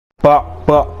But,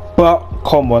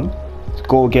 come on. Let's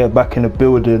go get back in the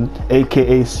building,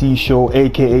 aka C Show,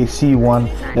 aka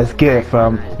C1. Let's get it,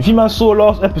 fam. If you man saw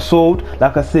last episode,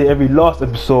 like I say every last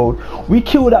episode, we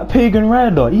killed that pagan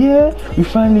rider. Yeah, we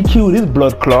finally killed his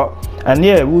blood clot. And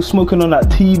yeah, we was smoking on that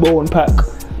T-bone pack.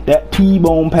 That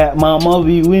T-bone pack, my mother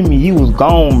with me, he was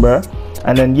gone, bruh.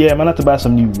 And then yeah, man, I had to buy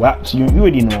some new waps. You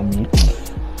already know me.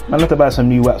 Man, I had to buy some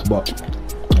new waps, but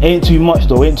ain't too much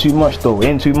though.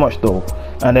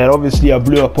 And then obviously I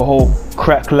blew up a whole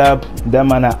crack lab. Them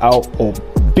man are out of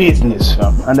business,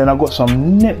 fam. And then I got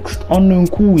some next unknown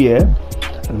cool, yeah.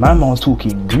 And my man was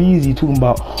talking greasy, talking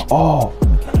about, oh,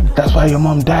 that's why your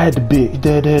mom died a bit.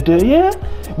 Yeah,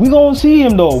 we gonna see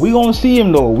him though.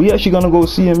 We actually gonna go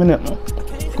see him,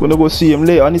 innit? Gonna go see him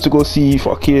later. I need to go see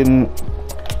fucking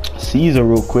Caesar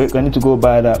real quick. I need to go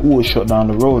buy that auto shot down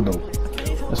the road though.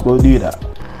 Let's go do that.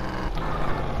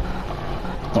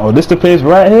 Oh, this the place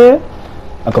right here?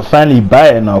 I can finally buy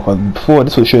it now, because before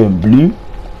this was showing blue.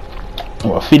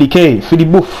 What, 50k, 50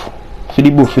 buff.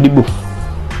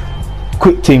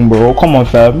 Quick thing, bro. Come on,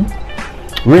 fam.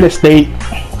 Real estate.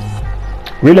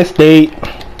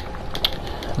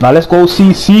 Now let's go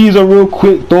see Caesar real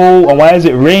quick though. And why is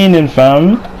it raining,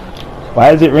 fam?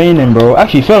 Why is it raining, bro?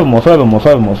 Actually, furthermore.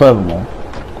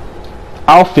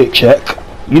 Outfit check.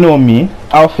 You know me.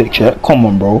 Outfit check. Come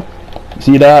on, bro.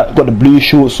 See that? Got the blue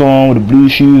shorts on, with the blue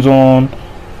shoes on,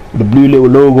 with the blue little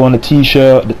logo on the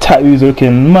t-shirt. The tattoos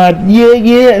looking mad.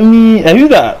 Yeah, me. Hey, who's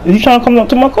that? Is he trying to come up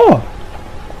to my car?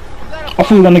 I thought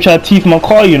he was gonna try to teeth my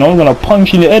car, you know. I'm gonna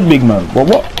punch you in the head, big man. But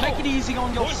what? Make it easy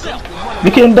on yourself.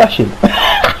 Look at him dashing.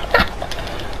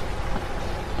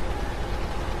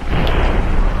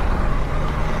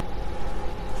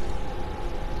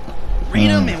 Read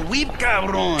them and weep,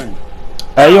 cabron.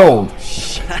 Hey, yo.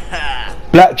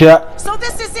 Blackjack. So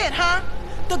this is it, huh?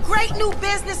 The great new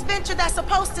business venture that's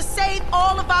supposed to save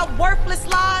all of our worthless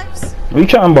lives? What you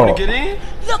chatting about? Get in?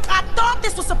 Look, I thought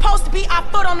this was supposed to be our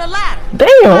foot on the ladder.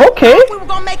 Damn, okay. We were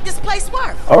gonna make this place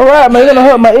work. Alright, man, you're gonna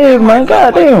hurt my ears, man.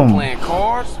 God damn. Playing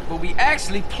cards, but we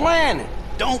actually planning.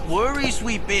 Don't worry,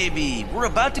 sweet baby. We're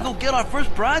about to go get our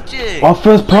first project. Our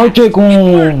first project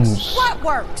goes. What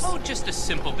works? Oh, just a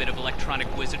simple bit of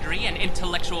electronic wizardry and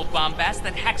intellectual bombast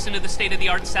that hacks into the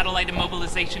state-of-the-art satellite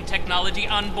immobilization technology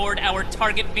on board our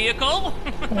target vehicle.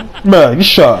 Bruh, you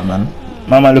shut up, man.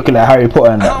 My man looking like Harry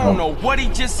Potter and that. I don't know what he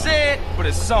just said, but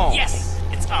it's on. Yes,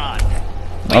 it's on.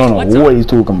 I don't know what he's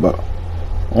talking about.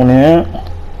 On here.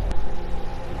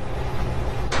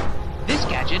 This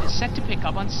gadget is set to pick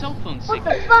up on cell phone signals. What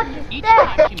the fuck is Each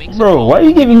that? time she makes Bro, why are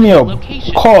you giving me a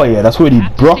car here? That's already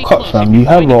broke up, fam. You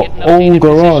have your own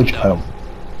garage, fam.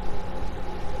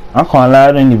 I can't lie,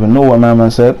 I don't even know what my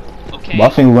man said. Okay.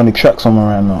 But I think we're gonna track someone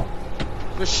right now.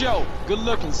 For sure. Good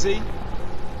looking, see?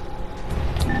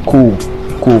 Cool.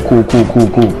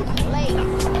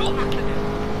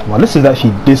 Well, this is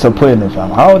actually disappointing,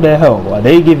 fam. How the hell are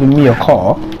they giving me a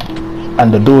car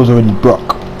and the door's already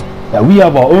broke? Like, we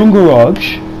have our own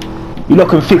garage. You lot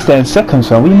can fix that in seconds,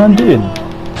 fam. What you man doing?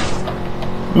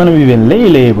 Man, I'm even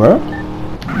lay, bro.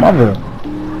 My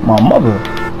mother.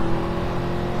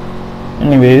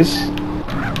 Anyways,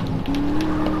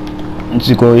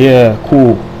 let's go. Yeah,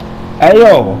 cool. Hey,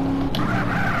 yo,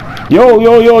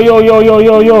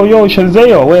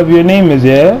 Shazeo, whatever your name is,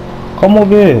 yeah. Come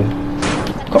over here.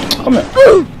 Come here.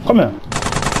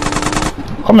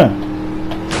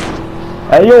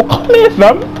 Hey, yo, come here,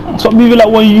 fam. Stop moving like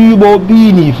one U-boat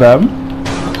beanie, fam.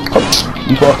 Come,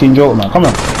 you fucking joke, man. Come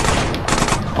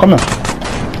here.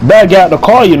 Better get out the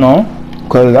car, you know,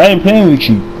 cause I ain't playing with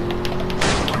you.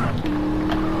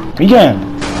 You can.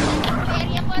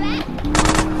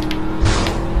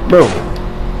 Bro,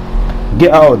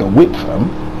 get out of the whip, fam.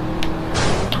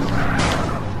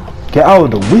 Get out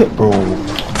of the whip, bro.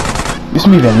 This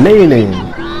moving lele.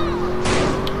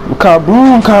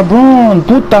 Cabron,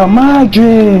 puta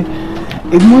madre.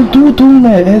 It's not tudo,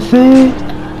 esse.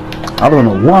 I don't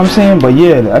know what I'm saying, but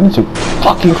yeah, I need to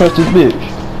fucking crush this bitch.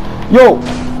 Yo,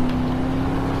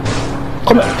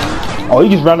 come here. Oh, you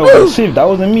just ran over the sieve. That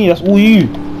wasn't me. That's all you.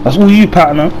 That's all you,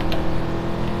 partner.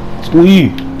 That's all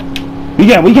you. We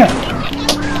can.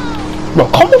 Bro,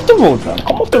 come off the road, man.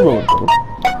 Come off the road, bro.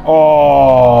 Oh,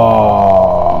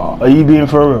 are you being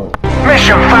for real?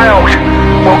 Mission failed.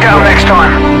 We'll get them next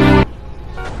time.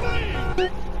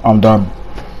 I'm done.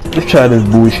 Let's try this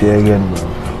bullshit again, bro.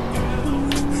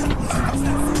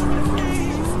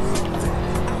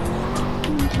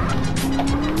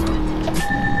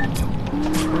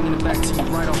 Bringing it back to you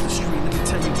right off the street. Let me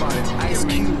tell you about it. Ice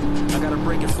Cube. I gotta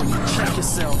break it for you. Check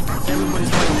yourself. Everybody's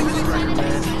playing with this record,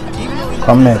 man.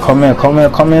 Come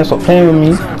here. Stop playing with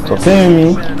me. Stop playing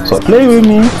with me. Stop playing with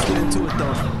me.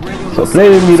 Stop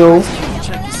playing with me though.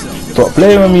 Stop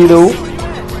playing with me though.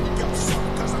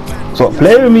 Stop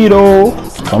playing with me though.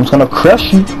 I'm just gonna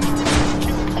crush you.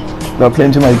 Stop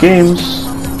playing too many games.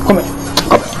 Come here.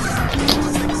 Come.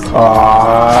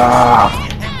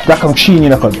 Like I'm treating you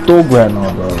like a dog right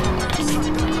now, bro.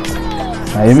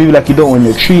 Nah, you move like you don't want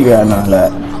your treat right now,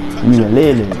 like you moving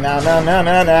lately. Now.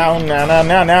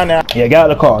 Yeah, get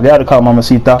out of the car,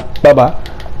 mamacita. Bye bye.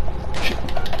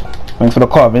 Wait for the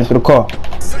car,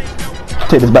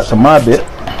 Take this back to my bit.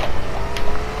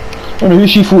 I don't know who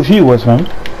she thought she was, fam.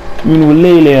 You know,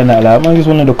 Lele and that, like, man, just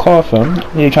wanted the car, fam.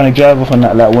 Yeah, trying to drive off on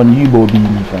that, like, one U-boat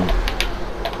beanie, fam.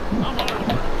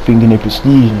 Thinking they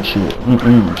prestige and shit.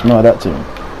 It's not that thing.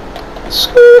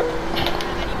 Skirt.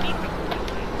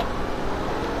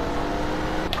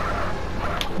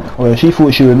 Well, she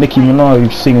thought she was Nicki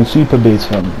Minaj singing super bass,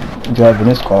 fam. Driving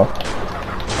this car.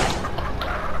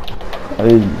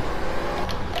 Hey.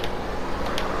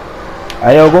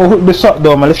 Hey, yo, go hook this up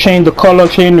though, man. Let's change the color,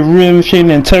 change the rims, change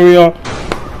the interior.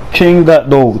 Change that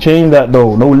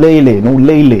though. No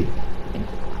Lele.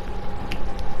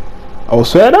 Oh,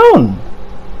 swear down.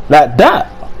 Like that.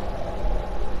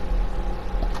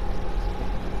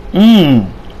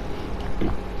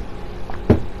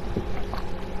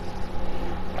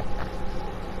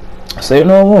 Say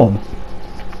no more.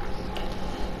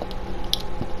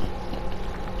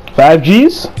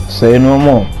 5Gs? Say no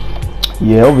more.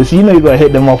 Yeah, obviously you know you gotta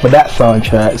hit them off with that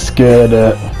soundtrack. Scared.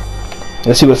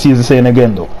 Let's see what Caesar's saying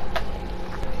again though.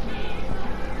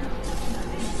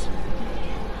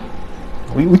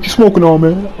 What you smoking on,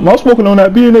 man? I'm smoking on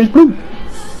that B&H Blue.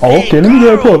 Oh, okay, let me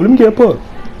get a pub.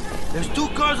 There's 2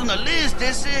 cars on the list,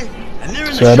 that's it. And they're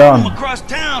in the Swear showroom down. across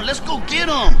town. Let's go get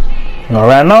them.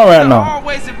 Right now. I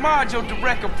always admired your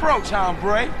direct approach,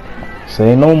 hombre.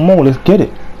 Say no more, let's get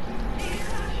it.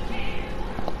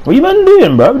 What you been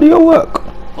doing, bro? Do your work.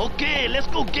 Okay, let's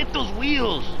go get those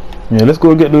wheels. Yeah, let's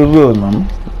go get those wheels, man.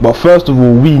 But first of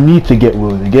all, we need to get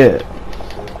wheels to get it.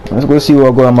 Let's go see what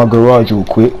I got in my garage real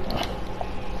quick.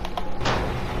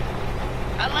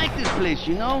 I like this place,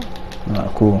 you know? Nah,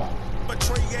 cool.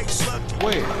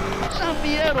 Where? San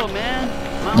Fierro, man.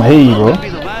 I hear you, bro.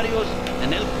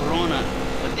 And El Corona.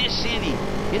 But this city,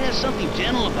 it has something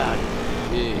gentle about it.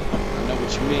 Yeah, I know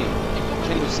what you mean.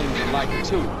 Kendall seems to like it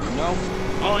too, you know?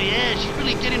 Oh yeah, she's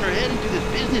really getting her head into this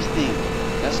business thing.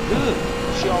 That's good.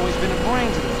 She always been the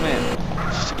brains of the family.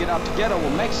 She should get out together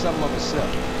and make something of herself.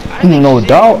 I think No she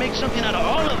doubt. make something out of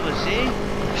all of us, eh?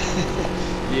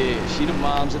 Yeah, she the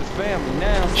moms of the family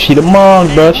now. She the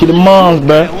moms, bro. I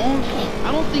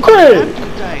don't think Craig. he's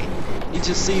too tight. He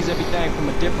just sees everything from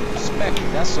a different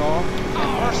perspective, that's all.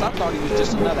 At first, I thought he was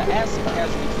just another acid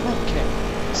casualty fruitcake.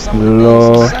 Some of the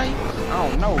things he say, I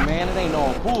don't know, man. It ain't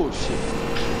all bullshit.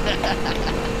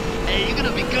 Hey, you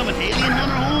gonna become an alien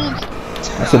hunter, Holmes?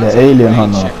 I said the alien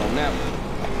hunter. Check on that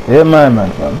one. Yeah,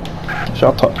 man, fam.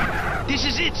 Shut up. This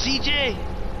is it, CJ.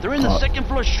 They're in the second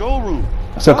floor showroom.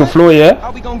 Second floor, yeah?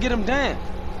 How we gonna get him down?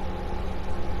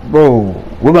 Bro,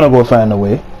 we're gonna go find a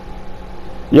way.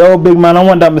 Yo, big man, I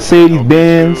want that Mercedes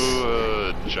Benz.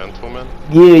 Gentlemen.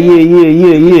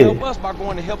 Yeah. Help us by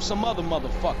going to help some other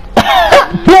motherfucker.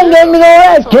 Don't get me on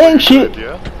that gang shit.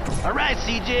 All right,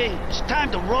 CJ. It's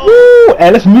time to roll. Woo! Hey,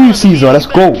 let's move, Caesar. Let's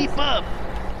go. Keep up.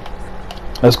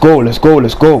 Let's go.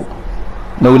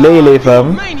 No Lele,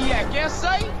 fam. Maniac, yes,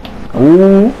 say?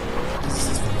 Ooh.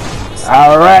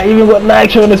 Alright, even got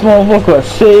nitro on this motherfucker.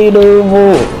 Say no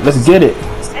more. Let's get it.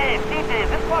 Hey, CJ,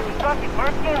 this walkie-talkie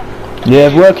working? Yeah,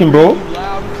 it's working, bro.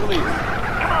 Loud and clear.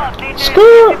 Come on, CJ.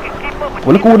 Skirt.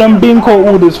 Well, look at all them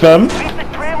Binko orders, fam. Beat the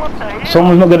trail up the hill.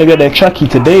 Someone's not gonna get their trackie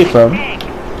today, fam.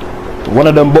 One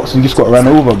of them boxes just got ran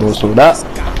over, bro. So that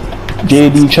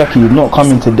JD trackie is not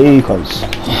coming today, cause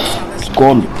it's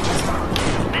gone.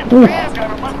 Ooh.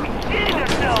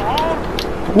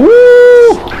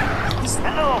 Woo!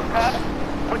 Hello, cop.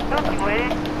 What's up, you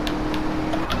lady?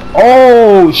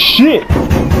 Oh shit!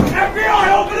 FBI,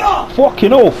 open up!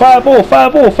 Fucking oh,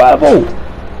 5-0.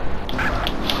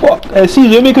 Fuck, hey,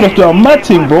 CJ, you're making us do a mad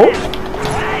thing, bro.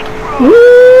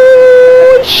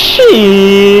 Woo!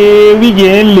 Shit, we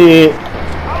getting late.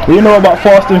 What do you know about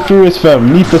Fast and Furious,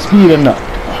 fam? Need for Speed and that.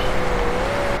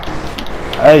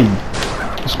 Hey,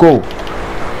 let's go.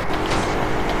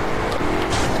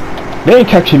 They ain't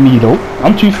catching me though.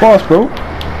 I'm too fast, bro.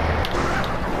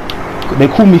 They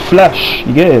call me Flash.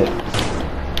 You get it?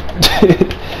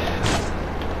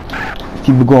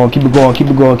 Keep it going.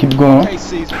 Hey,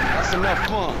 Caesar, that's enough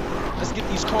fun. Let's get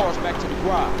these cars back to the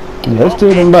garage. Yeah, let's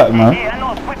take them back, man. Hey, I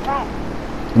know a quick route.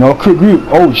 No, a quick route.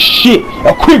 Oh shit,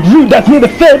 a quick route that's near the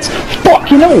fence.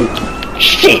 Fucking hell.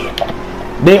 Shit!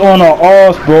 They on our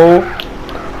arse, bro.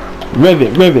 Rev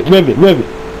it, rev it, rev it, rev it.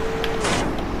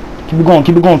 Keep it going,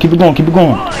 keep it going, keep it going, keep it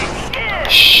going.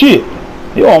 Shit!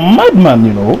 You're a madman,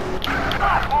 you know.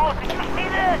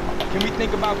 Can we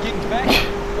think about getting back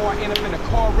before I end up in a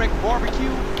car wreck barbecue?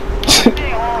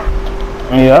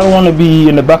 Yeah, I don't want to be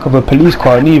in the back of a police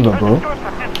car neither, bro.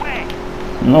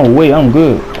 No way, I'm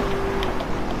good.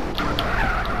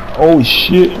 Oh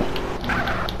shit.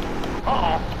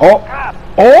 Oh.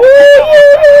 Oh,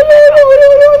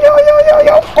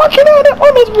 yo, fucking hell, they're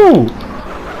on us, bro.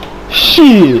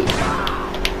 Shit.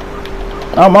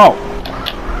 I'm out.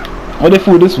 What they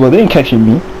thought this was? They ain't catching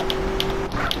me.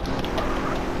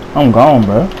 I'm gone,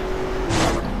 bro.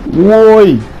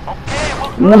 Woi.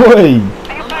 Woi.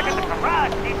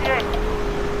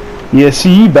 Yeah,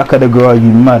 see you back at the garage, you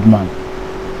madman.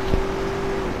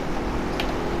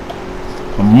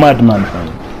 A madman, fam.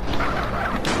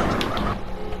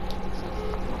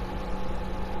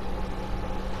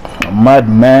 A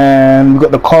madman. We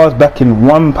got the cars back in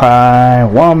one pie,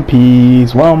 one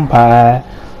piece, one pie.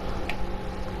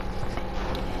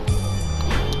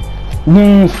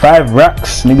 5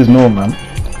 racks, niggas know, man.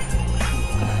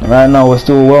 Right now we're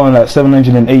still well on like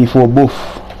 784 boof.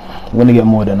 We're gonna get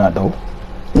more than that though.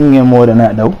 We're gonna get more than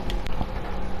that though.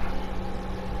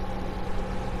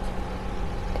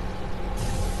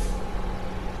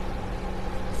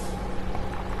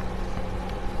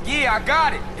 Yeah, I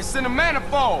got it. It's in the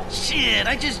manifold. Shit,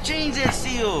 I just changed that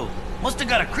seal. Must have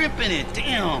got a crimp in it.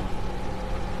 Damn.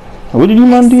 What did you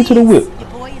man do to the whip? Your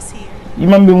boy is here. You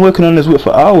man been working on this whip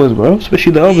for hours, bro.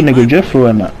 Especially the other nigga, Jeffro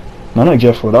and that. No, not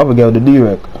Jeffro, the other guy with the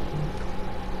D-Rec.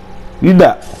 You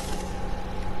that?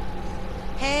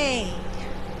 Hey,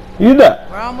 You that?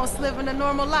 we're almost living a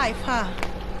normal life, huh?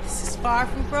 This is far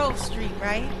from Grove Street,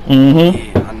 right?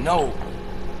 Mm-hmm. Yeah, I know.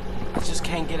 I just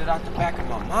can't get it out the back of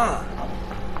my mind.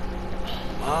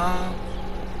 Mom,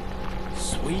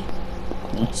 sweet,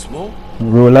 smoke.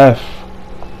 Real life.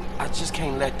 I just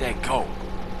can't let that go.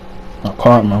 I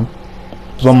can't, man.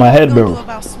 It's on my head, What you bro. gonna do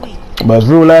about Sweet? But it's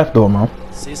real life, though, man.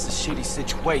 See, it's a shitty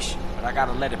situation, but I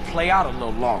gotta let it play out a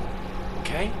little longer,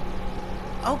 okay?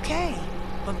 Okay,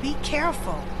 but be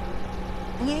careful.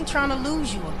 We ain't trying to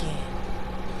lose you again.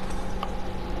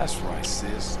 That's right,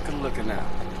 sis. Good looking out.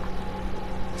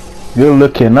 You're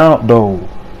looking out, though.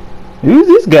 Who's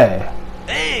this guy?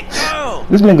 Hey, Carl.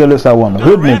 This nigga looks like one of the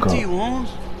hood Rap to nigga. you, Holmes.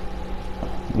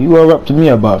 You all up to me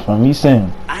about, fam. He's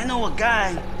saying. I know a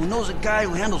guy who knows a guy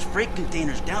who handles freight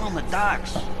containers down on the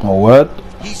docks. Oh, what?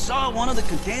 He saw one of the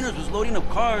containers was loading up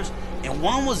cars, and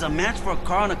one was a match for a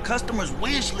car on a customer's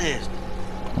wish list.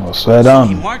 Oh, swear So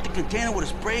he down. marked the container with a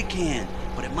spray can,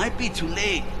 but it might be too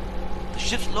late. The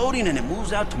ship's loading and it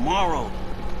moves out tomorrow.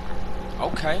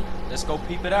 Okay, let's go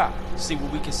peep it out. See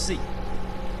what we can see.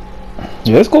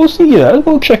 Yeah, let's go see it. Let's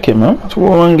go check it, man. Let's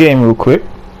roll one game real quick.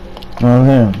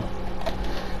 Okay.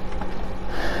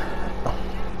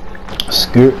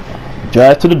 Skirt.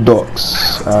 Drive to the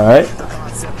docks. Alright.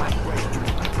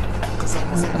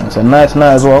 It's a nice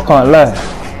night as well, I can't lie.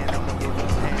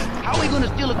 How are we gonna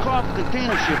steal a car from a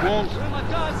container ship, Holmes?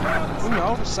 You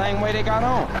know, the same way they got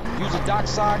on. Use a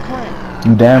dockside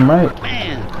crane. You damn right.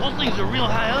 Man, those things are real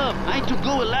high up. I ain't too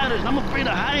good with ladders, and I'm afraid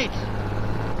of heights.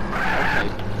 Okay,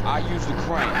 I use the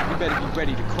crane. You better be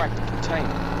ready to crack the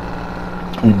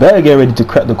container. You better get ready to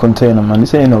crack the container, man.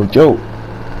 This ain't no joke.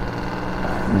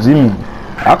 You see me?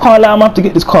 I can't lie, I'm gonna have to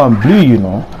get this car in blue, you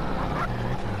know.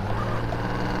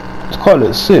 This car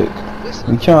looks sick.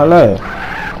 You can't lie.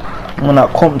 I'm on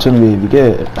that Compton wave, you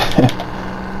get it?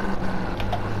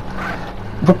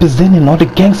 Representing all the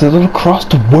gangsters all across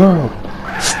the world.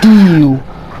 Steel.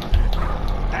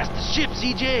 That's the ship,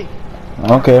 CJ.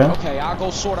 Okay. Okay, I'll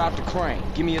go sort out the crane.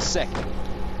 Give me a second.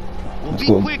 Well, Let's be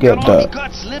go quick, get I don't want to that. be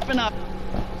caught slipping up.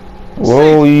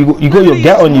 Whoa, you got your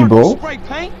gat on you, bro. Spray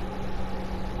paint?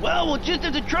 Well, we'll just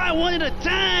have to try one at a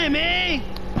time, eh?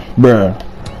 Bruh.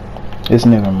 This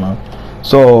nigga, man.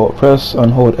 So, press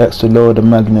and hold X to lower the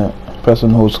magnet. Press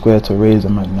and hold square to raise the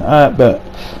magnet. Alright, bet.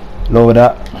 Lower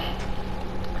that.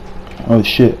 Oh,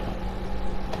 shit.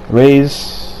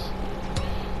 Raise.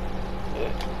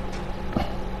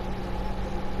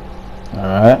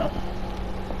 Alright.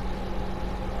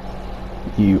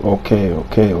 You, okay.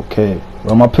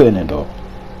 Where am I putting it, though?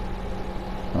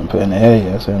 I'm putting it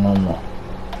here, yeah, so no more.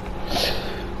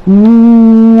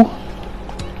 Ooh.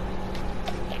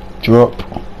 Drop.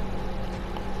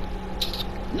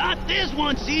 Not this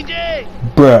one, CJ.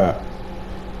 Bruh.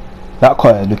 That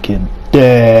car is looking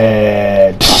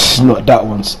dead. Not that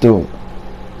one still.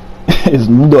 It's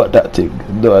not that thing.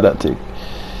 Not that thing.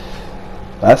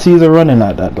 I see they're running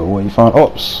like that though. Where you found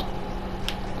ops.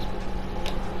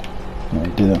 No,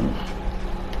 it didn't.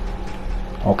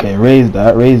 Okay, raise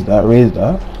that, raise that, raise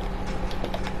that.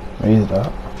 Raise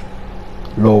that.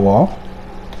 Lower.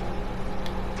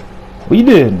 What you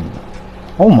doing?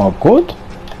 Oh my god.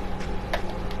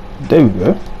 There we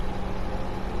go.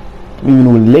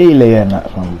 Even with Lele and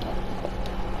that from.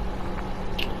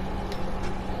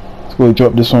 Let's go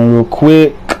drop this one real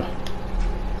quick.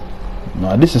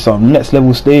 Nah, this is some next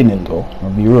level staining though.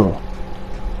 I'll be real.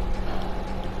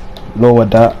 Lower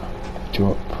that.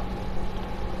 Drop.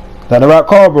 Is that the right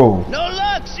car, bro? No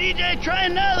luck, CJ. Try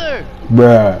another.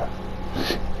 Bruh.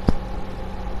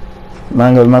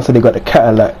 Man said they got the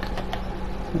Cadillac.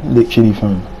 Literally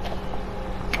from.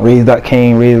 Raise that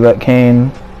cane, raise that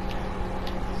cane.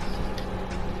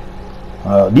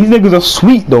 These niggas are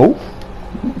sweet though.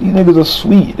 These niggas are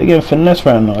sweet. They're getting finesse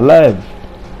right now, alive.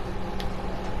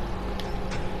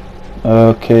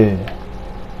 Okay.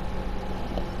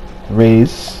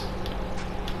 Raise.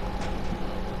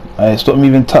 Alright, stop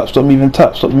moving tap, stop moving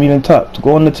tap, stop moving tap.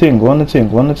 Go on the thing, go on the thing,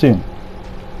 go on the thing.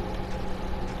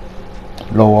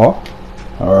 Lower.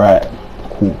 Alright,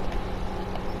 cool.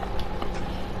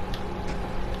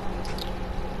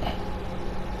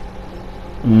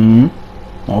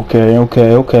 Okay,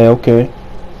 okay, okay, okay.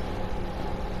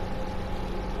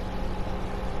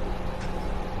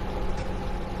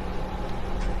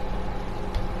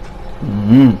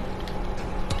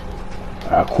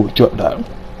 Alright, cool, drop that.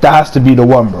 That has to be the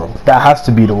one, bro. That has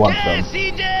to be the one, Yeah, fam.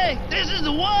 CJ, this is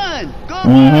the one. Go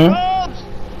on, Robes.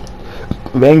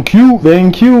 Thank you,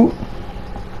 thank you.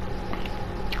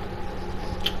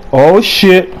 Oh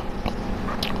shit.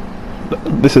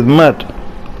 This is mad.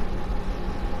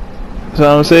 That's what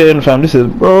I'm saying, fam. This is,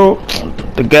 bro.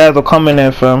 The guys are coming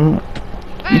there, fam.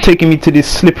 You taking me to this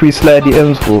slippery, slidey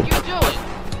ends for?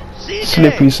 CJ,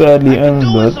 Slippery, slidey ends,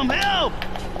 doing bud. some help.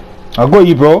 I got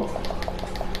you, bro.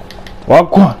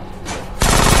 Walk on.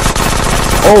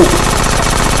 Oh.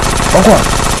 Walk on.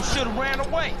 Should have ran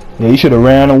away. Yeah, you should have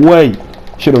ran away.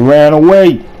 Should have ran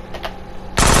away.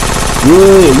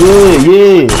 Yeah, yeah,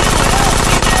 yeah.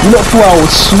 You look 4 hours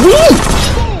sweet.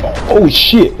 Oh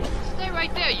shit. Stay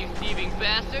right there, you thieving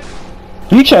bastard.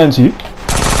 Who you chatting to?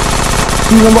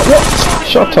 You remember what?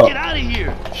 Shut Get up. out of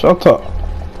here. Shut up.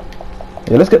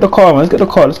 Yeah, let's get the car, man. Let's get the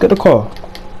car. Let's get the car.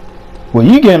 Well,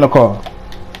 you get in the car.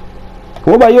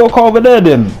 What about your car over there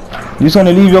then? You just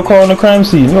gonna leave your car on the crime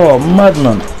scene? You're a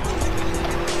madman.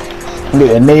 Look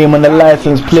at the name on the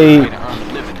license plate.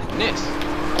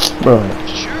 Bro.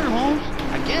 Sure, Holmes.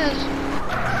 I guess.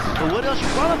 But what else you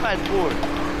qualified for?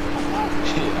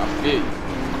 Yeah, I feel you.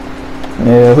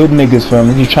 Yeah, hood niggas, fam.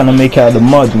 He's trying to make out the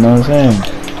mud, you know what I'm saying?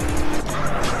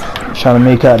 Trying to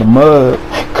make out the mud.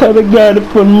 Cause I got it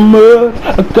from the mud.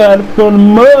 I got it from the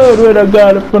mud. Where I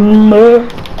got it from the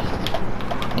mud.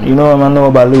 You know what I know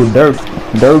about Lil Durk.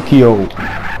 Durkio.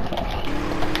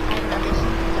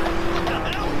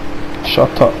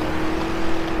 Shut up.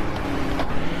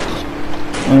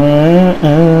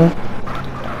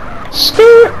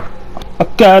 Skirt. I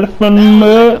got it from the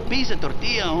mud. Piece of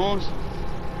tortilla, Holmes.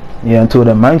 Yeah, until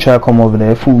the man tried to come over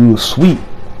there, food was sweet.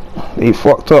 They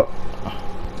fucked up.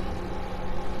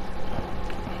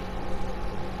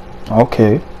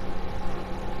 Okay.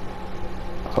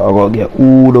 So I gotta get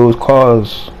all those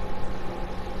cars.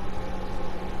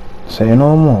 Say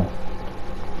no more.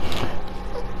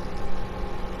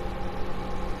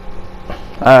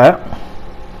 Alright.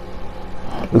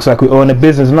 Looks like we own the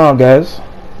business now, guys.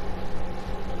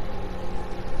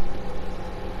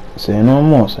 Say no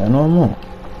more, say no more.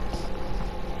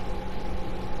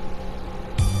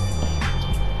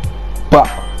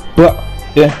 But,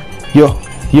 yeah,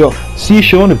 yo, see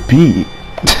you on the beat.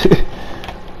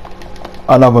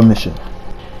 Another mission.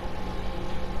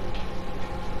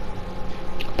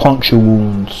 Puncture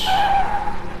wounds.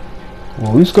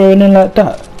 Well, who's going in like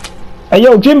that? Hey,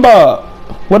 yo, Jimba,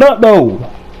 what up, though?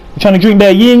 You trying to drink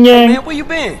that yin yang? Man, where you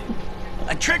been?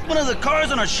 I tracked one of the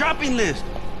cars on our shopping list.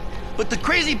 But the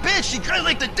crazy bitch, she drives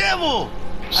like the devil.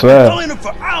 I've been following her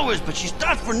for hours, but she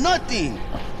stopped for nothing.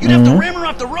 You'd have to ram her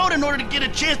off the road in order to get a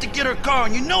chance to get her car,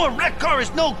 and you know a wrecked car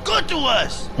is no good to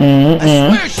us. I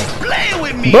swear she's playing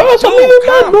with me. Bro,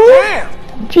 Calm bro. down.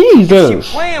 Jesus.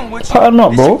 She playing with you. Pattern up,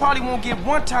 and bro. She probably won't get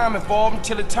one time involved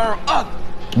until it turn ugly.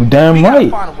 You damn We gotta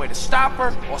right. find a way to stop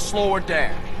her or slow her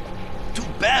down. Too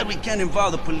bad we can't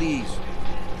involve the police.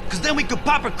 Cause then we could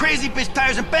pop her crazy bitch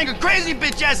tires and bang her crazy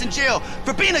bitch ass in jail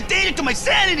for being a danger to my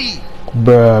sanity.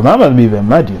 Bruh, man, must be even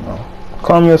mad, you know.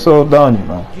 Calm yourself down, you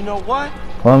know. You know what?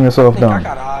 Calm yourself I think I down.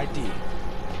 got an idea.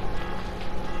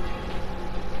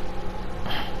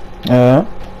 Yeah.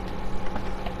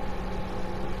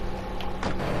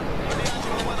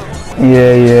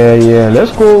 Yeah.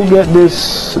 Let's go get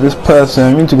this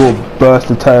person. We need to go burst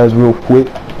the tires real quick.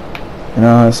 You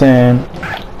know what I'm saying?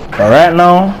 But right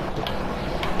now,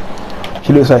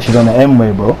 she looks like she's on the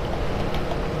M-way, bro.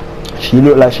 She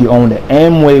looked like she owned the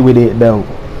M-way with it, though.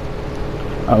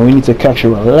 And we need to catch her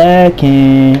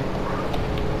lacking.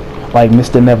 Like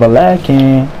Mr. Never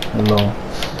Lacking. Hello.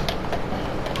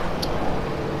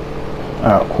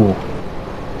 Alright, cool.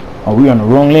 Oh, we on the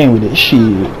wrong lane with it.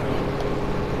 Shit.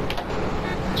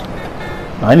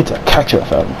 I need to catch her,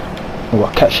 fam.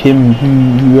 Or catch him,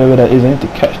 whoever that is. I need to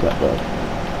catch that, fam.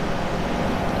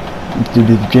 Need to do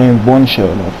this James Bond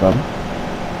show, now, fam.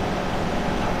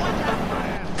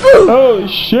 Oh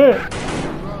shit!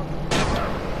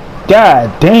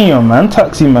 God damn, man,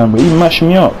 taxi man, bro, he mashed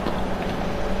me up.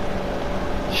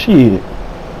 Shit.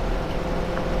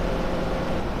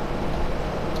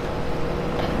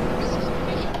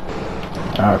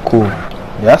 Alright, cool.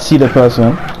 Yeah, I see the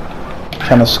person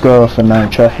trying to score off and now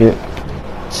traffic.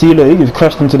 See, look, he just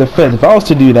crashed into the fence. If I was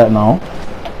to do that now,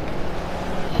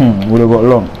 would have got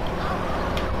long.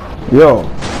 Yo.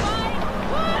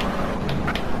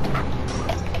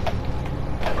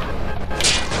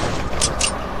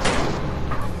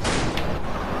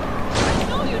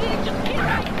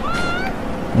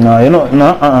 No, you're not.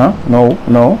 No.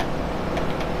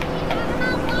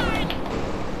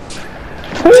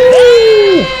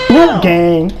 Woo!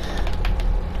 Gang.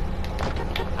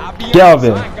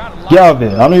 Galvin.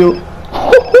 I know you.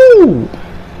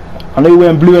 I know you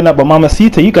wearing blue and that, but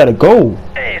Mamacita, you gotta go.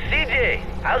 Hey, CJ,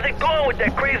 how's it going with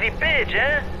that crazy bitch,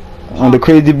 eh? And the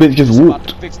crazy bitch just whooped.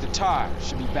 To fix the tire.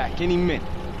 Should be back any minute.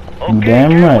 Okay,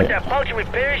 damn right. with that function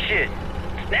repair shit.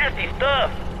 Nasty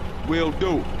stuff. Will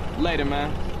do. Later,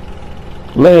 man.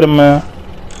 Later, man.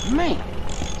 Man,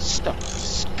 stuff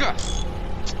disgusting.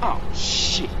 Oh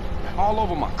shit! All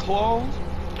over my clothes.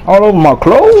 All over my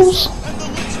clothes.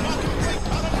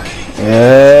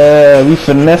 Yeah, we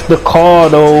finessed the car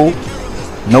though.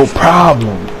 No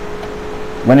problem.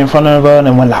 Went in front of her and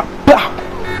then went like BAH!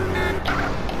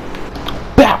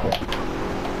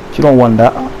 BAH! She don't want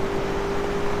that.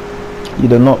 You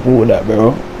do not want that,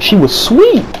 bro. She was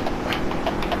sweet.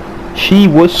 She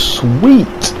was sweet.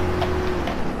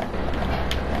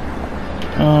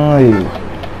 Hey.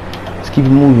 Let's keep it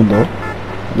moving though.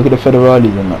 Look at the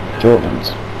Federales and that.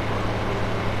 Jordans.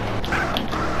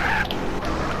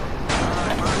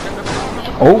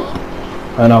 Oh.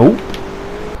 And I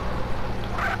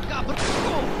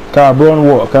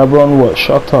Carbon what?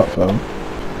 Shut up, fam.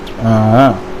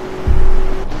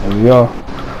 There we are.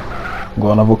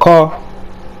 Go another car.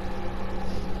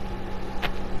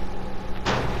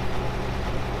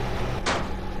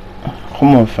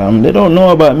 Come on, fam. They don't know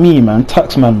about me, man.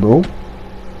 Tax man, bro.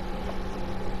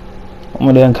 I'm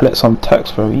gonna then collect some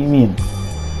tax, bro. What you mean?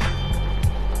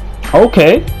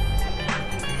 Okay.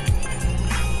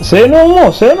 Say no more.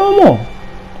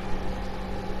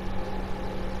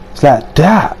 It's like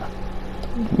that.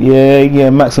 Yeah,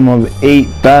 maximum of 8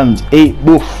 bands. 8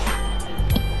 boof.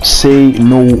 Say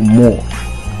no more.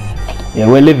 Yeah,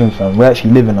 we're living, fam. We're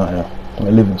actually living out here.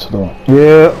 We're living, so don't.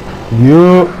 Yeah.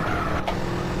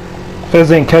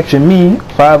 Fez ain't catching me.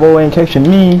 5-0 ain't catching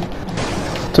me.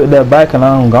 Took that back and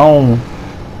I'm gone.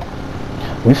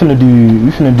 We finna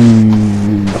do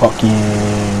fucking.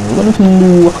 We're finna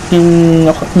do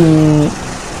fucking.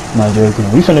 Not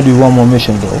joking. We finna do one more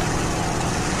mission though.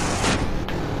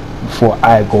 Before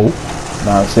I go. Know what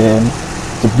I'm saying?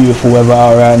 It's a beautiful weather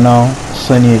out right now.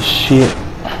 Sunny as shit.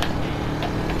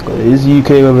 This UK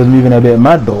weather's moving a bit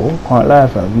mad though. Can't lie,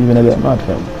 fam. Moving a bit mad,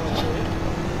 fam.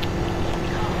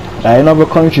 Like in other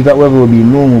countries that weather will be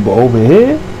normal, but over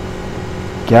here,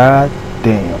 god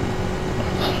damn.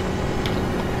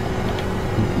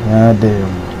 God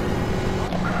damn.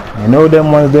 You know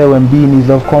them ones there when beanies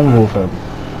love Convo, fam.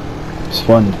 It's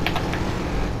funny.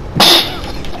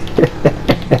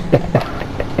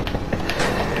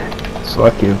 It's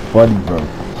fucking funny, bro.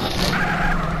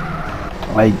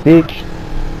 Like, bitch,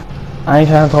 I ain't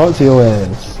trying to talk to your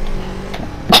ass.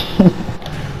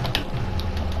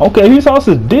 Okay, whose house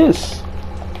is this?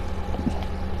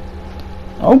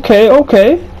 Okay.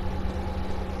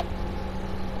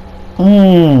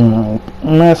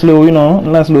 Nice little,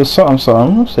 nice little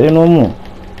something. Say no more.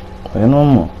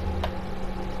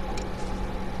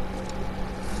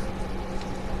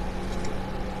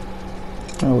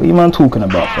 Oh, what you man talking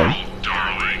about, fam?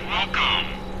 Darling, welcome.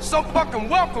 So fucking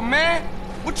welcome, man.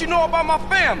 What you know about my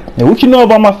family? Yeah, what you know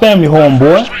about my family, homeboy?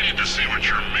 First, we need to see what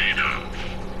you're made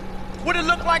of. What it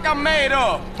look like I'm made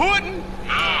of? Pudding?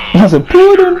 I said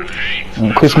pudding.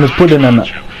 Christmas pudding and that.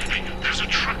 Hey, there's a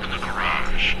truck in the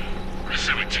garage. I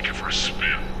said we take it for a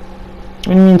spin.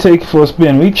 What do you mean take it for a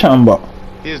spin? What you chatting about?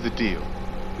 Here's the deal.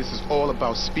 This is all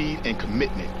about speed and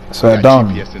commitment. So Got down.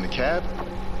 GPS in the cab.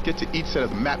 Get to each set of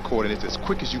the map coordinates as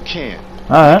quick as you can.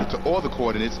 Alright. Get to all the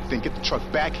coordinates, then get the truck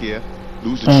back here,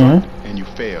 lose the truck, and you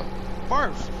fail.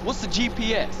 First, what's the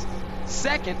GPS?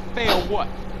 Second, fail what?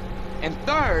 And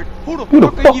third, who the Who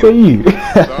the fuck are you?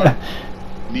 Sorry.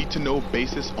 Need to know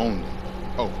basis only.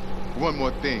 Oh, one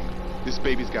more thing. This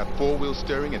baby's got 4-wheel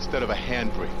steering instead of a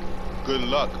handbrake. Good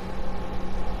luck.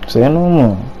 Say no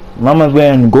more. Mama's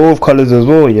wearing gold colors as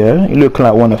well, yeah? You look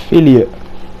like one affiliate.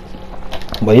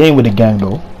 But he ain't with the gang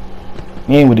though.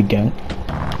 He ain't with the gang.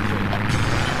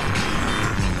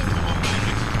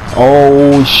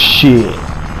 Oh shit.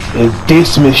 It's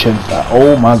this mission.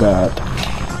 Oh my god.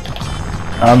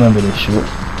 I remember this shit.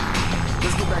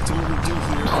 Let's get back to what we do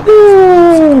here.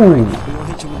 Ooh. We gonna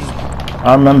hit you with this.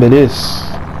 I remember this.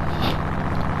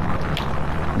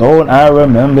 Don't I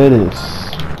remember this?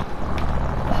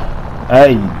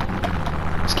 Hey.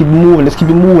 Let's keep it moving, let's keep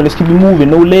it moving, let's keep it moving.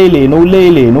 No lele, no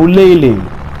lele, no lele.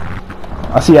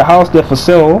 I see a house there for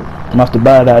sale. I'm gonna have to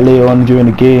buy that later on during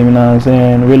the game, you know what I'm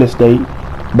saying? Real estate.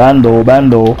 Bando,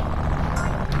 bando.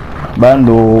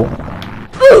 Bando.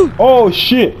 Oh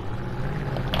shit.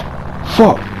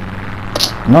 Fuck.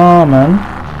 Nah man.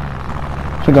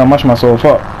 I think I mashed myself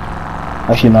up.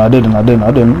 Actually no, I didn't.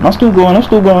 I'm still going. I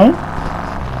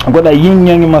got that yin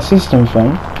yang in my system,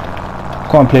 fam.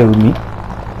 Can't play with me.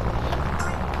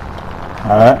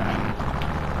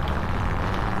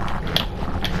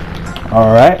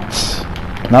 Alright.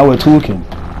 Now we're talking.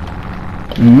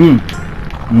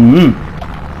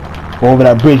 Over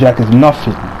that bridge like it's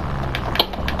nothing.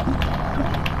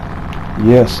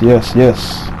 Yes.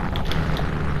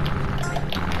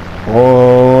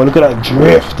 Oh, look at that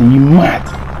drift. You mad?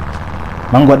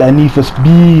 Man got that need for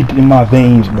speed in my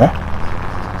veins, bruh.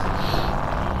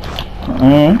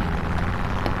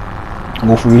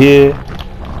 Go through here.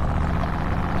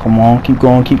 Come on, keep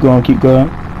going.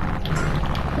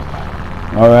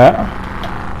 Alright.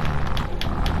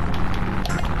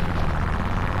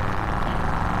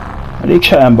 What are they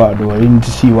chatting about though? I need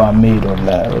to see what I made of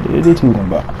that. What are they talking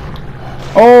about?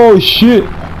 Oh shit!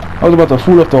 I was about to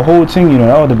fall off the whole thing, you know.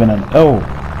 That would have been an L.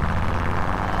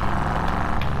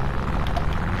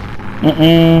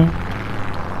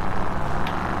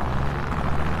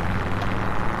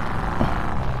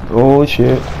 Oh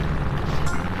shit.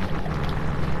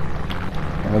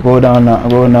 Go down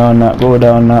that.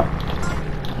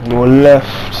 Go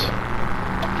left.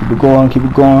 Keep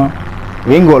it going.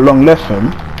 We ain't got long left,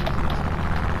 fam.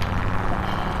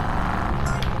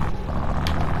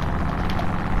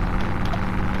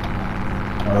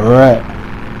 Alright.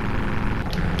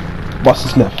 Boss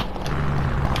is left.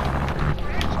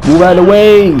 Move out the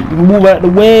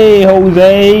way,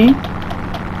 Jose.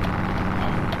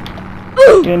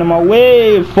 Get in my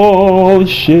way for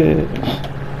shit.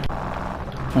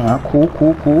 Alright, cool.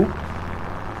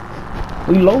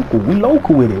 We local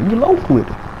with it.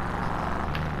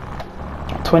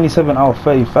 27 out of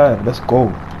 35. Let's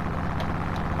go.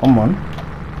 Come on.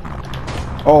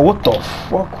 Oh, what the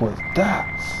fuck was that?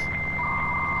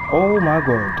 Oh my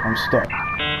god, I'm stuck.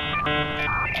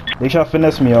 They try to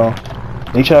finesse me, y'all.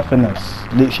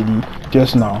 Literally,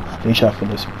 just now. They try to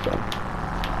finesse me, fam.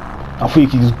 I thought you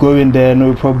could just go in there,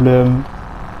 no problem.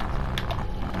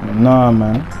 Nah,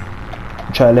 man.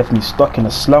 They try to left me stuck in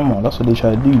a slammer. That's what they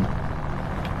try to do.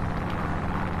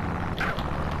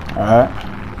 Alright.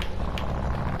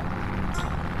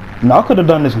 Now I could have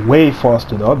done this way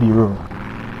faster though, I'll be real.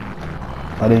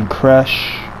 If I didn't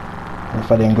crash, and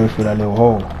if I didn't go through that little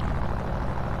hole.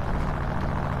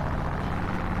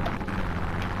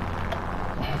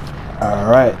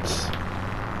 Alright.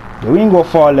 We ain't got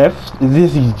far left.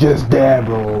 This is just there,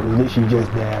 bro. It's literally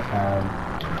just there, fam.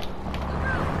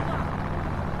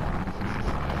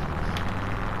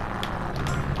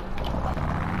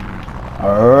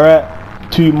 Alright.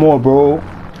 2 more, bro.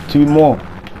 2 more.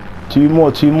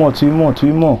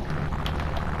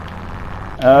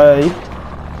 Alright.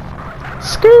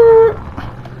 Skirt.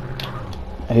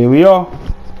 Here we are.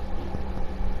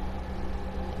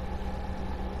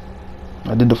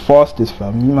 I did the fastest,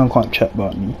 fam. You man can't chat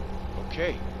about me.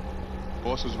 Okay.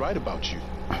 Boss was right about you.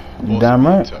 You damn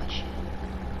right.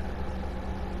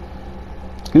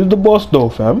 Who's the boss though,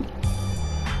 fam?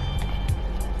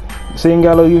 Same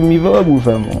guy giving me verbal,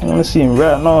 fam. I wanna see him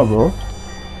right now, bro.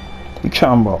 You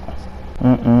chatting about?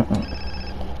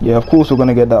 Yeah, of course we're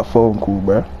gonna get that phone call,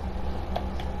 bro.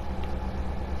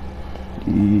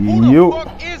 Who the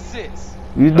fuck is this?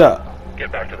 Who's that?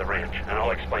 Get back to the ranch, and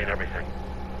I'll explain everything.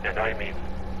 And I mean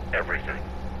everything.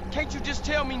 Can't you just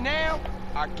tell me now?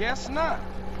 I guess not.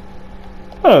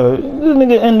 Oh, this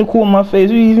nigga end the call in my face.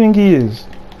 Who do you think he is?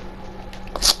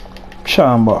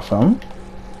 Shut him up, fam.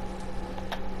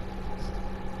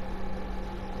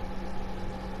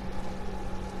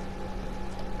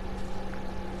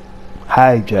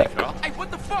 Hijack. Hey,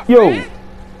 what the fuck, Yo. man?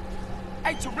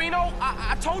 Hey, Torino,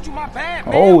 I told you my bad,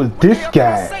 man. Oh, What this the hell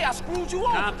guy. Can I say? I screwed you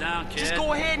up. Calm down, kid. Just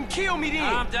go ahead and kill me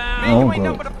then. Calm down. Man, you Oh, ain't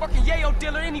nothing God. but a fucking yayo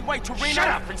dealer anyway, Torino. Shut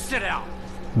up and sit down.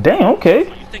 Damn, okay.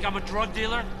 You think I'm a drug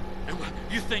dealer? And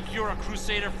you think you're a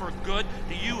crusader for good?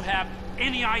 Do you have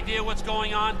any idea what's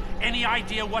going on? Any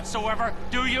idea whatsoever?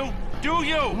 Do you? Do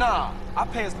you? Nah, I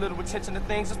pay as little attention to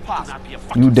things as Do possible. not be a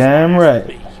fucking You damn smartass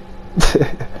right. to me.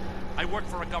 I work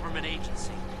for a government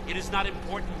agency. It is not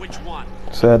important which one.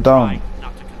 Sit Try down.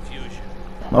 not to confuse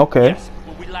you. Okay. Yes,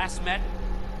 when we last met,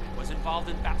 I was involved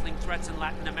in battling threats in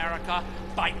Latin America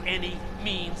by any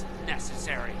means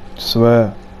necessary.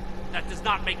 Swear. That does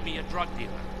not make me a drug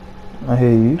dealer. I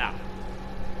hear you. Now,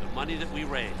 the money that we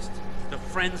raised, the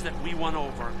friends that we won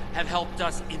over, have helped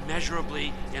us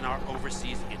immeasurably in our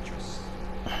overseas interests.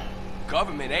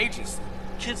 Government agency.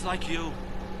 Kids like you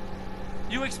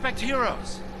expect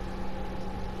heroes.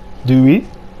 Do we?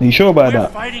 Are you sure about We're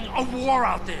that? fighting a war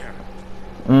out there.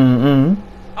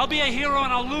 I'll be a hero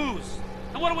and I'll lose.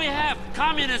 And what do we have?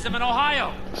 Communism in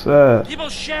Ohio. Swear. People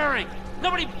sharing.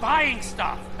 Nobody buying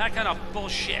stuff. That kind of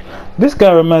bullshit. This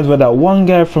guy reminds me of that one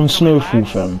guy from Snowfall,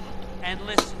 relax fam. And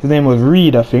listen. His name was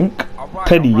Reed, I think. Alright,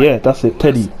 Teddy, alright. yeah, that's it,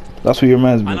 Teddy. That's what he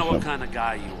reminds me I of, know what fam. kind of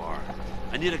guy you are.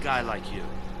 I need a guy like you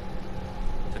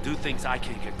to do things I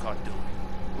can't get caught doing.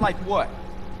 Like what?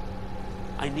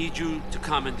 I need you to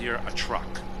commandeer a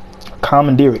truck.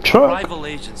 Commandeer a A truck? rival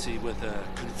agency with a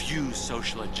confused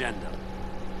social agenda.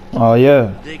 Oh,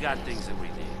 yeah. They got things that we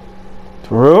need.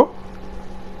 For real?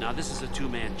 Now this is a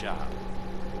two-man job.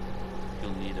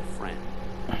 You'll need a friend.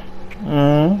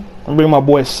 I'll bring my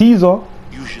boy Caesar.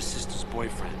 Use your sister's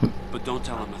boyfriend, but don't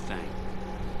tell him a thing.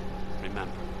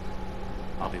 Remember,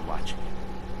 I'll be watching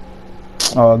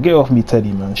you. Oh, get off me,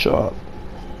 Teddy, man. Shut up.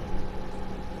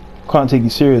 Can't take you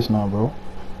serious now, bro.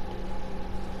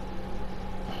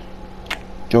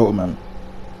 Joke, man.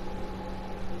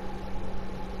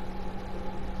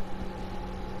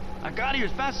 I got here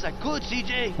as fast as I could,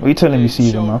 CJ. What are you telling me,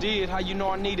 Caesar, Sure man? did. How you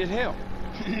know I needed help?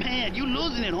 Man, you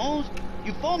losing it, Holmes.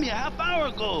 You phoned me a half hour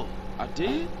ago. I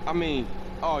did? I mean,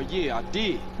 oh yeah, I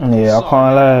did. Yeah, I Sorry, can't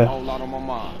a lie. whole lot on my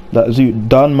mind. That zoot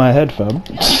done my head, fam.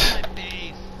 My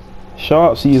face.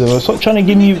 Shut up, Caesar. Stop trying to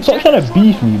give me. Stop trying to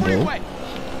beef me, bro. Freeway.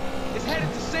 It's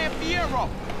headed to San Fierro.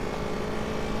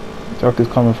 Truck is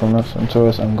coming from left and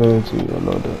tourist and go to a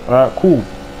load of. Alright, cool.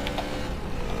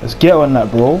 Let's get on that,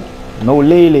 bro. No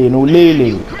lele, no You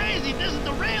lele. crazy? This is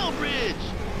the rail bridge.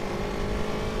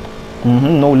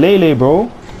 No lele,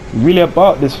 bro. You really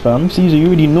about this, fam. Caesar, you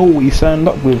already know what you signed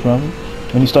up with, fam.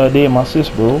 When you started dating my sis,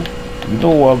 bro. You know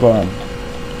what I'm going.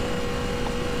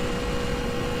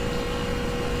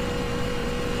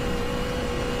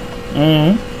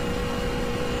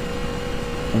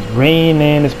 It's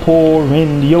raining, it's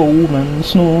pouring, the old man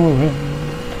snoring.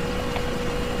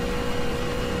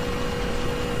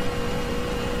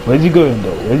 Where's he going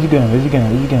though? Where's he going? Where's he going?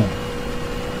 Where's he going?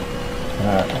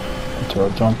 Alright, until I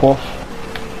jump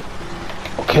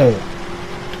off. Okay.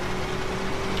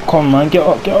 Come on, man, get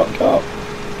up, get up, get up.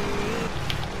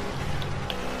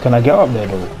 Can I get up there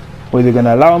though? Or is it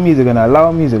gonna allow me? Is it gonna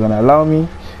allow me? Is it gonna allow me?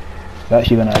 Is it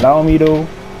actually gonna allow me though?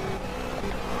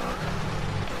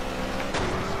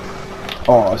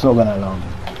 Oh, it's not gonna allow me.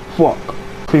 Fuck.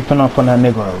 Creeping up on that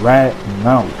nigga right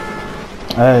now.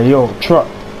 Hey, yo, truck.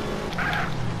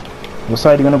 What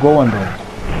side you gonna go on though?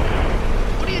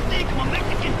 What do you think? I'm a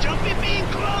Mexican jumpy being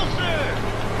closer.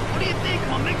 What do you think?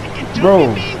 I'm a Mexican jumpy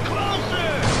Bro. being closer.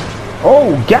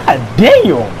 Oh, god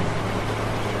damn!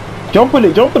 Jump with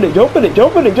it, jump with it, jump with it,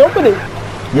 jump with it, jump with it!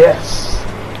 Yes!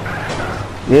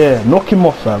 Yeah, knock him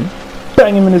off, fam.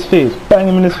 Bang him in his face, bang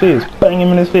him in his face, bang him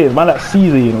in his face. Man, that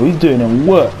Caesar, you know, he's doing in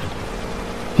work.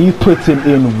 He's putting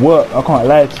in work, I can't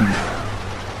lie to you.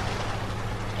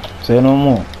 Say no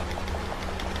more.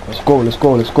 Let's go, let's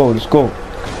go, let's go, let's go.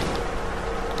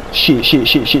 Shit, shit,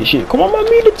 shit, shit, shit. Come on, man,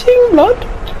 be the team, blood.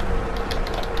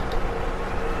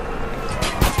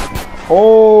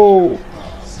 Oh!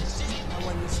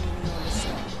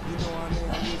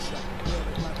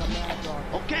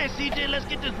 Okay, CJ, let's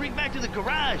get this rig back to the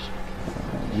garage.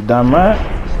 You damn right.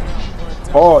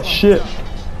 Oh shit.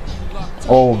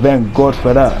 Oh, thank God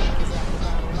for that.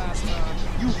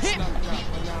 You hit me.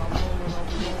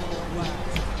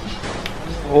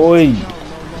 Oi.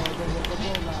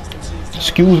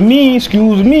 Excuse me,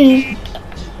 excuse me.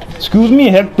 Excuse me,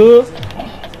 Hector.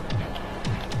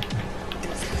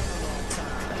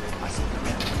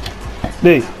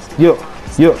 Hey, yo.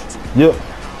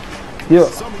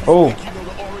 Oh.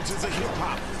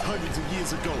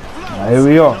 Here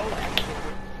we are.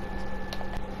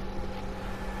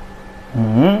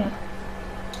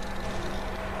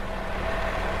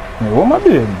 Hey, what am I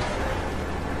doing?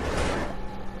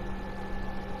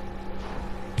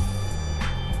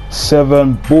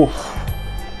 Seven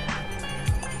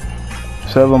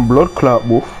blood clot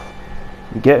buff.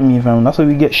 You get me, fam? That's how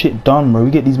we get shit done, bro. We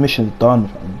get these missions done,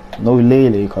 fam. No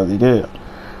lele, cause you get it.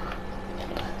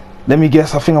 Let me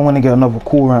guess, I think I want to get another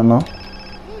call right now.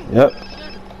 Yep.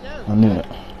 I knew it.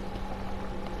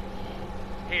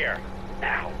 Here,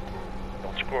 now.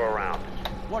 Don't screw around.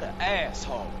 What an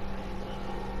asshole.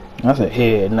 I said,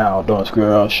 here, now, don't screw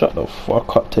around. Shut the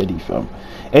fuck up, Teddy, fam.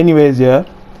 Anyways, yeah.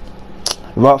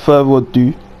 Without further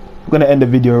ado, I'm gonna end the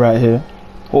video right here.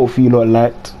 Hopefully you lot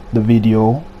liked the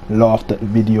video, laughed at the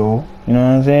video. You know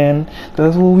what I'm saying?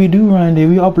 That's what we do around here.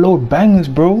 We upload bangers,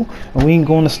 bro, and we ain't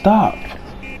gonna stop.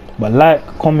 But like,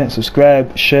 comment,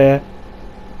 subscribe, share,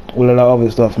 all of that other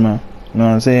stuff, man. You know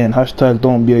what I'm saying? Hashtag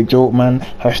don't be a joke, man.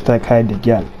 Hashtag hide the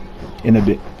gal. In a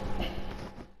bit.